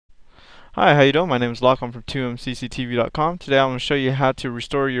Hi, how you doing? My name is Locke. I'm from 2mcctv.com. Today I'm going to show you how to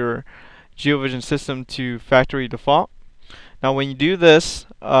restore your Geovision system to factory default. Now when you do this,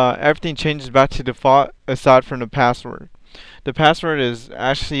 everything changes back to default aside from the password. The password is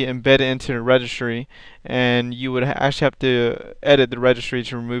actually embedded into the registry, and you would actually have to edit the registry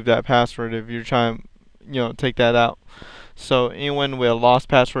to remove that password if you're trying to take that out. So anyone with a lost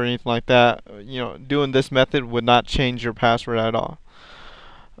password or anything like that, doing this method would not change your password at all.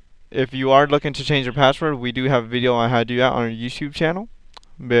 If you are looking to change your password, we do have a video on how to do that on our YouTube channel.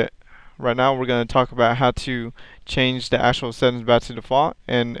 But right now we're going to talk about how to change the actual settings back to default.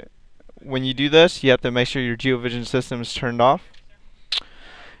 And when you do this, you have to make sure your Geovision system is turned off.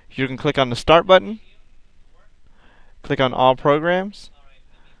 You can click on the Start button, click on All Programs,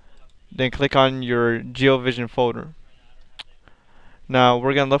 then click on your Geovision folder. Now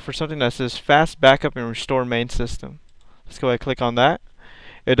we're going to look for something that says Fast Backup and Restore Main System. Let's go ahead and click on that.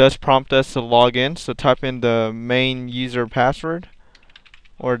 It does prompt us to log in, so type in the main user password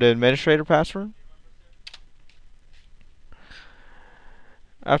or the administrator password.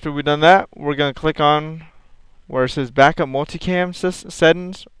 After we've done that, we're going to click on where it says Backup Multicam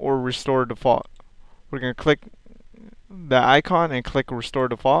Settings or Restore Default. We're going to click the icon and click Restore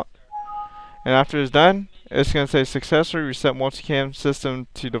Default. And after it's done, it's going to say Successfully Reset Multicam System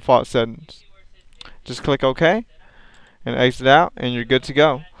to Default Settings. Just click OK and exit out, and you're good to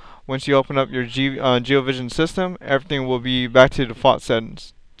go. Once you open up your Geovision system, everything will be back to default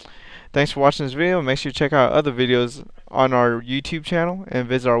settings. Thanks for watching this video. Make sure to check out other videos on our YouTube channel and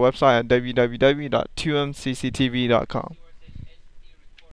visit our website at www.2mcctv.com.